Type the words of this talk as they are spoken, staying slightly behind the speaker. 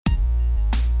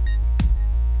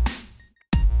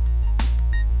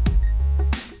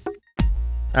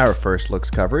Our First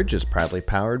Looks coverage is proudly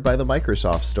powered by the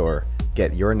Microsoft Store.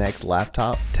 Get your next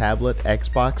laptop, tablet,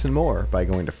 Xbox, and more by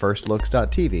going to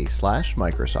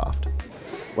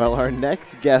firstlooks.tv/Microsoft. Well, our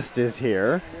next guest is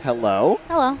here. Hello.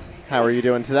 Hello. How are you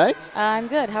doing today? I'm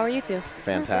good. How are you two?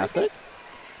 Fantastic.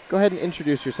 Go ahead and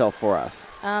introduce yourself for us.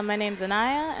 My name's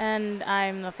Anaya, and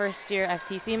I'm the first-year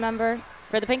FTC member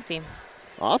for the Pink Team.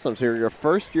 Awesome. So you're your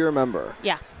first-year member.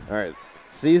 Yeah. All right.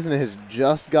 Season has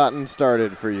just gotten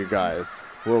started for you guys.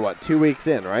 We're, 2 weeks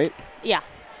in, right? Yeah.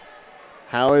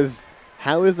 How is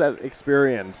that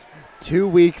experience 2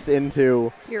 weeks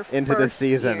into the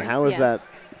season? Year. How is that?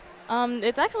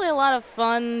 It's actually a lot of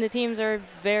fun. The teams are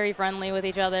very friendly with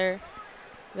each other.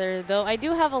 Though I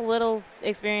do have a little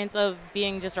experience of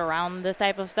being just around this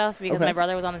type of stuff because my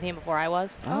brother was on the team before I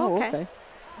was. Oh, okay.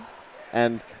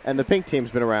 And the Pink Team's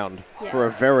been around for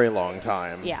a very long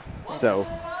time. Yeah. So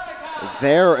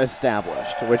they're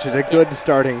established, which is a good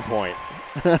starting point.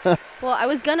 Well, I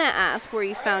was going to ask where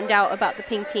you found out about the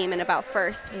Pink Team and about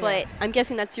First, but I'm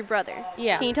guessing that's your brother.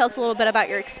 Yeah. Can you tell us a little bit about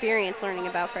your experience learning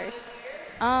about First?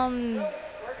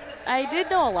 I did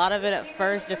know a lot of it at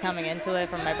first, just coming into it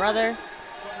from my brother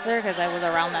there, because I was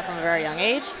around that from a very young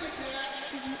age.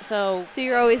 So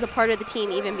you're always a part of the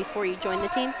team even before you joined the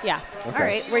team? Yeah. Okay. All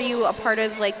right. Were you a part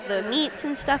of like the meets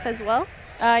and stuff as well?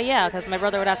 Yeah, because my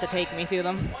brother would have to take me to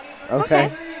them.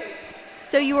 Okay.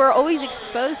 So you were always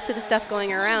exposed to the stuff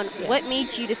going around. Yes. What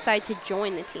made you decide to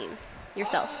join the team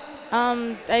yourself?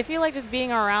 I feel like just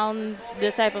being around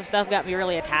this type of stuff got me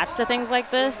really attached to things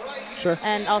like this. Sure.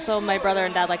 And also my brother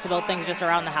and dad like to build things just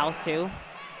around the house too.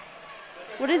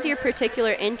 What is your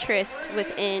particular interest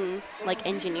within like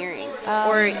engineering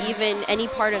or even any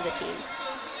part of the team?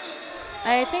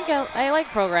 I think I like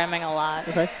programming a lot.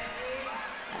 Okay.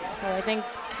 So I think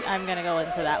I'm going to go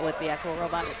into that with the actual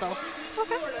robot itself.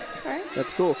 Okay. All right.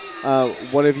 That's cool.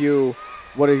 What have you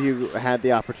had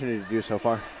the opportunity to do so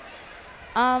far?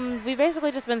 We've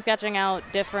basically just been sketching out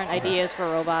different ideas for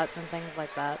robots and things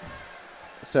like that.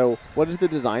 So what does the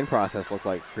design process look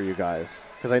like for you guys?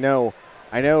 Because I know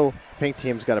Pink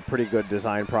Team's got a pretty good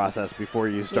design process before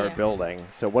you start building.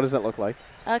 So what does that look like?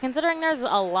 Considering there's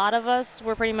a lot of us,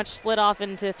 we're pretty much split off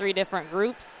into 3 different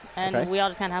groups, and we all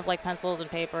just kind of have like pencils and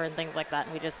paper and things like that,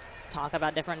 and we just talk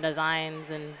about different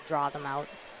designs and draw them out.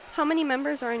 How many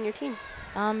members are on your team?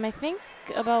 I think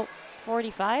about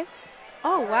 45.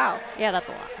 Oh, wow. Yeah, that's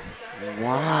a lot.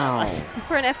 Wow.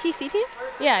 For an FTC team?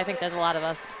 Yeah, I think there's a lot of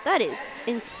us. That is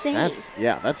insane.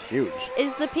 That's huge.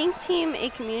 Is the Pink Team a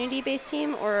community-based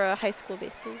team or a high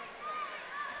school-based team?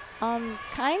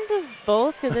 Kind of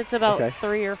both, because it's about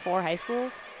 3 or 4 high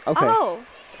schools. Okay. Oh,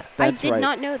 That's I did right.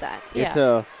 not know that.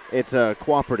 It's a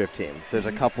cooperative team. There's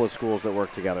a couple of schools that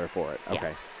work together for it.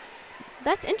 Okay.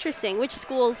 That's interesting. Which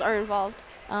schools are involved?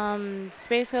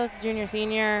 Space Coast Junior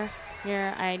Senior.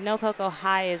 I know Cocoa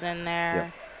High is in there.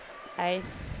 Yep. I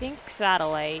think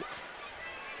Satellite.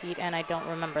 And I don't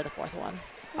remember the 4th one.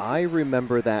 I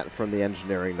remember that from the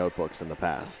engineering notebooks in the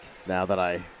past. Now that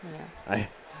I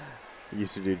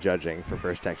used to do judging for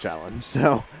First Tech Challenge.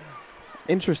 So,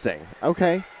 interesting.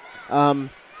 Okay.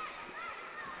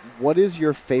 What is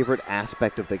your favorite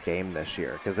aspect of the game this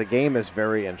year? Because the game is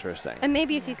very interesting. And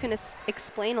maybe if you can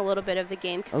explain a little bit of the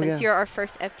game, since you're our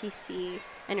first FTC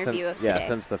interview of today. Yeah,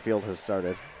 since the field has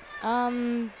started.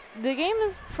 The game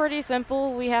is pretty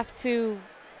simple. We have to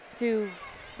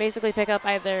basically pick up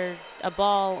either a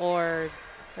ball or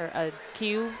a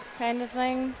cube kind of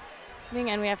thing,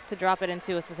 and we have to drop it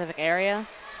into a specific area.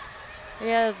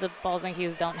 Yeah, the balls and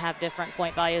cubes don't have different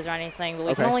point values or anything, but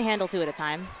we can only handle 2 at a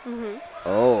time. Mm-hmm.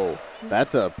 Oh,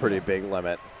 that's a pretty big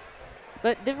limit.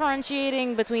 But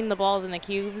differentiating between the balls and the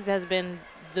cubes has been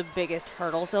the biggest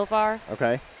hurdle so far.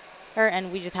 Okay.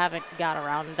 And we just haven't got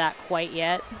around that quite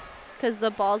yet. Because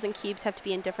the balls and cubes have to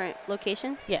be in different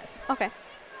locations? Yes. Okay.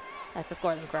 That's to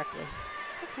score them correctly.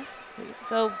 Okay.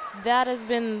 So that has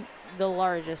been the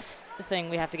largest thing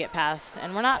we have to get past.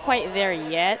 And we're not quite there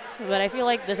yet, but I feel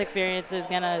like this experience is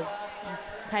going to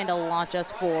kind of launch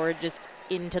us forward just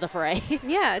into the fray.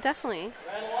 Yeah, definitely.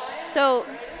 So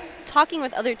talking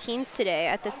with other teams today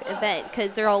at this event,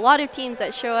 because there are a lot of teams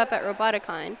that show up at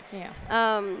Roboticon. Yeah.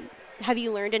 Have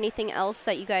you learned anything else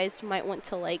that you guys might want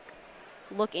to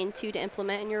look into to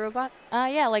implement in your robot?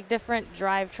 Yeah, like different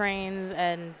drivetrains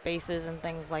and bases and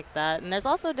things like that. And there's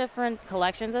also different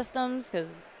collection systems,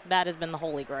 because that has been the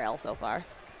holy grail so far.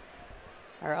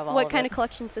 What kind of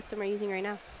collection system are you using right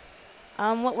now?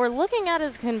 What we're looking at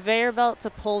is conveyor belt to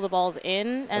pull the balls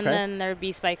in, and then there'd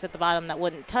be spikes at the bottom that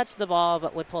wouldn't touch the ball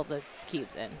but would pull the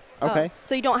cubes in. Okay.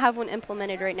 So you don't have one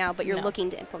implemented right now, but you're No. looking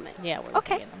to implement. Yeah, we're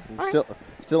looking at them.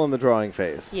 Still in the drawing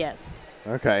phase. Yes.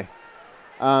 Okay.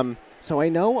 So I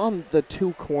know on the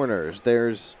two corners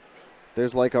there's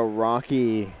like a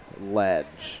rocky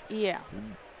ledge. Yeah.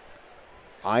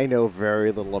 I know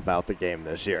very little about the game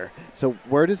this year. So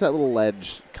where does that little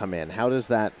ledge come in? How does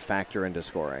that factor into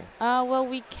scoring? Well,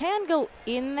 we can go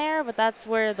in there, but that's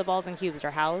where the balls and cubes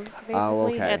are housed,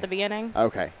 basically, at the beginning.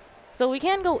 Okay. So we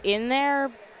can go in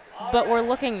there, but we're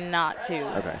looking not to.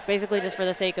 Okay. Basically just for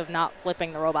the sake of not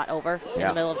flipping the robot over in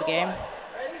the middle of the game.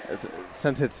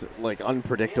 Since it's like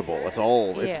unpredictable, it's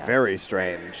very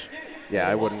strange. Yeah,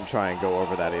 I wouldn't try and go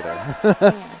over that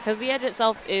either. Because the edge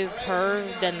itself is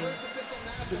curved, and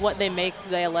what they make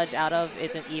the ledge out of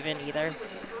isn't even either.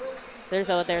 There's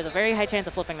a very high chance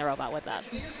of flipping the robot with that.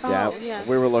 Yeah,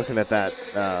 we were looking at that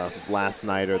last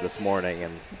night or this morning,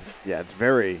 and yeah, it's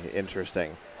very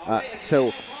interesting.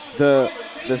 So the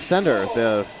center,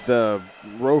 the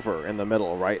rover in the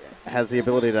middle, right, has the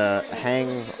ability to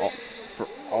hang for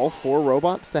all 4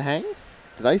 robots to hang?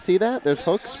 Did I see that? There's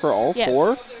hooks for all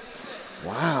 4?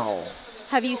 Wow.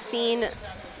 Have you seen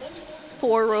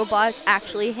 4 robots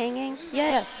actually hanging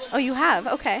yet? Yes. Oh, you have?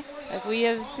 Okay. As we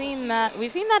have seen that.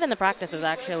 We've seen that in the practices,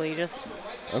 actually, just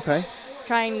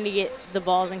trying to get the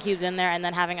balls and cubes in there and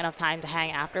then having enough time to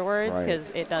hang afterwards,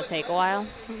 because it does take a while.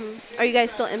 Mm-hmm. Are you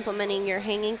guys still implementing your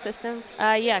hanging system?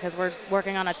 Yeah, because we're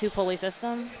working on a 2-pulley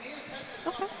system.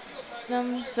 Okay.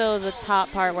 So the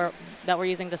top part that we're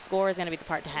using to score is going to be the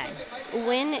part to hang.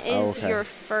 When is your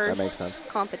first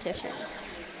competition?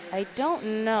 I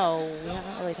don't know. We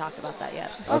haven't really talked about that yet.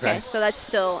 Okay, so that's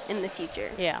still in the future.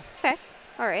 Yeah. Okay.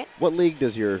 All right. What league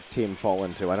does your team fall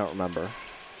into? I don't remember.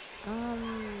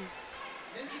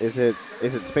 Is it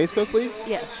Space Coast League?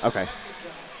 Yes. Okay.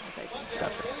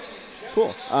 Gotcha.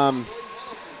 Cool.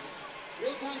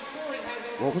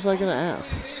 What was I going to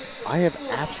ask? I have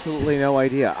absolutely no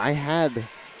idea. I had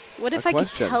What if I could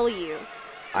tell you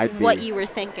what you were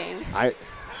thinking? I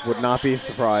would not be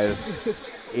surprised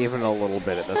even a little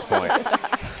bit at this point.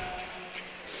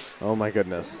 Oh, my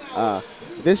goodness.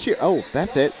 This year,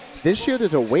 that's it. This year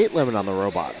there's a weight limit on the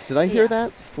robots. Did I hear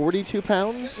that? 42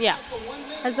 pounds? Yeah.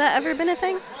 Has that ever been a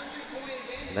thing?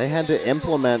 They had to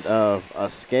implement a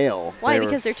scale. Why?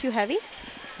 Because they're too heavy?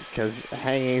 Because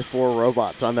hanging 4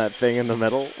 robots on that thing in the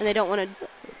middle. And they don't want to...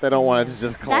 They don't want it to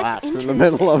just collapse in the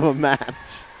middle of a match.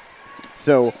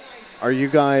 So, are you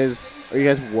guys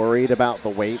worried about the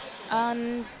weight?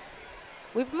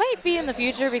 We might be in the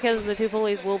future because the 2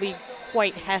 pulleys will be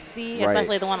quite hefty,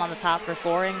 especially the one on the top for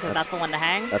scoring, because that's the one to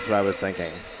hang. That's what I was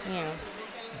thinking. Yeah.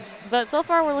 But so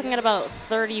far we're looking at about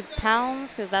 30 pounds,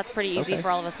 because that's pretty easy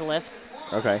for all of us to lift.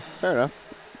 Okay, fair enough.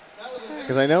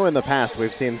 Because I know in the past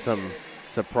we've seen some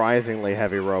surprisingly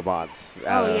heavy robots.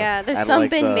 There's some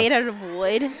been made out of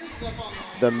wood.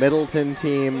 The Middleton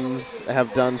teams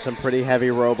have done some pretty heavy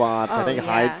robots. I think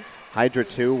Hydra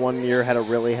 2 one year had a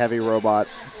really heavy robot.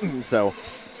 So,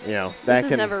 that this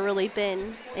has never really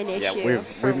been an issue. Yeah,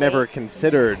 we've never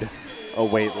considered a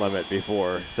weight limit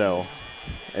before, so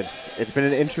it's been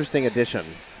an interesting addition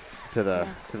to the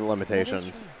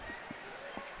limitations.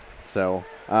 So,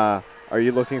 are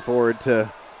you looking forward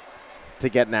to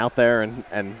getting out there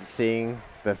and seeing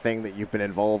the thing that you've been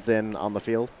involved in on the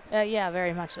field? Yeah,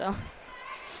 very much so.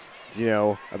 Do you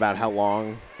know about how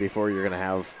long before you're going to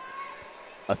have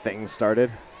a thing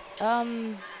started?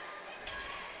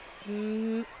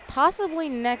 Possibly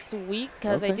next week,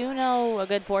 because I do know a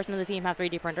good portion of the team have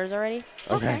 3D printers already.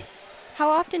 Okay. How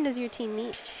often does your team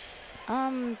meet?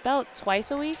 About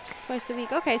twice a week. Twice a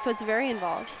week. Okay, so it's very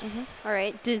involved. Mm-hmm. All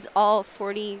right. Does all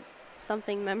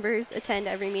 40-something members attend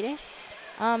every meeting?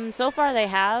 So far they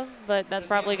have, but that's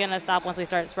probably going to stop once we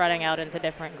start spreading out into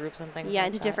different groups and things. Yeah,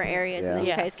 into different areas, and then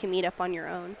you guys can meet up on your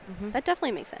own. Mm-hmm. That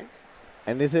definitely makes sense.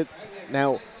 And is it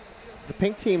now? The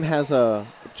pink team has a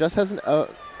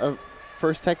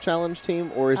first tech challenge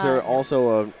team, or is there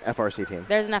also a FRC team?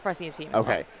 There's an FRC team.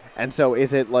 Okay. And so is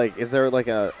there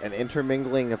an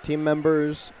intermingling of team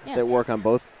members that work on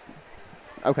both?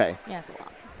 Okay. Yes, a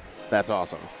lot. That's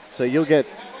awesome. So you'll get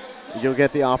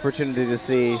the opportunity to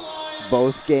see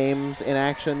both games in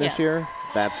action this year.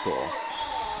 That's cool.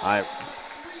 I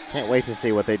can't wait to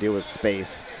see what they do with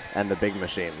space and the big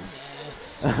machines.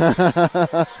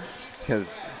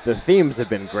 Because the themes have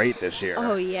been great this year.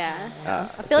 Oh, yeah.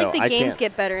 I feel like the games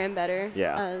get better and better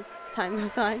as time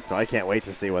goes on. So I can't wait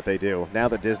to see what they do. Now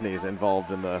that Disney's involved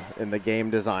in the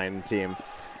game design team.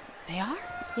 They are?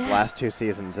 Yeah. Last 2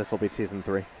 seasons. This will be season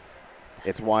 3.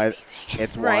 It's why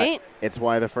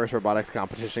the first robotics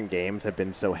competition games have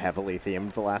been so heavily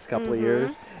themed the last couple of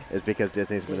years, is because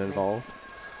Disney's been involved.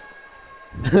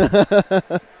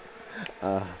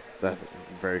 That's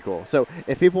very cool. So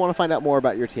if people want to find out more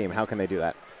about your team, how can they do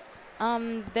that?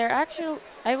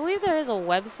 I believe there is a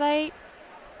website,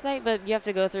 but you have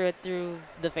to go through it through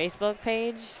the Facebook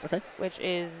page, Okay. which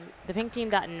is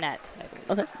thepinkteam.net, I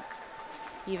believe. Okay.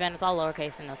 Even it's all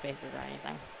lowercase and no spaces or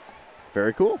anything.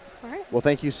 Very cool. All right. Well,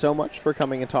 thank you so much for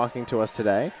coming and talking to us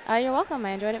today. You're welcome.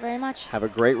 I enjoyed it very much. Have a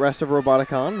great rest of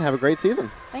Roboticon. Have a great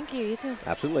season. Thank you. You too.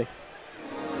 Absolutely.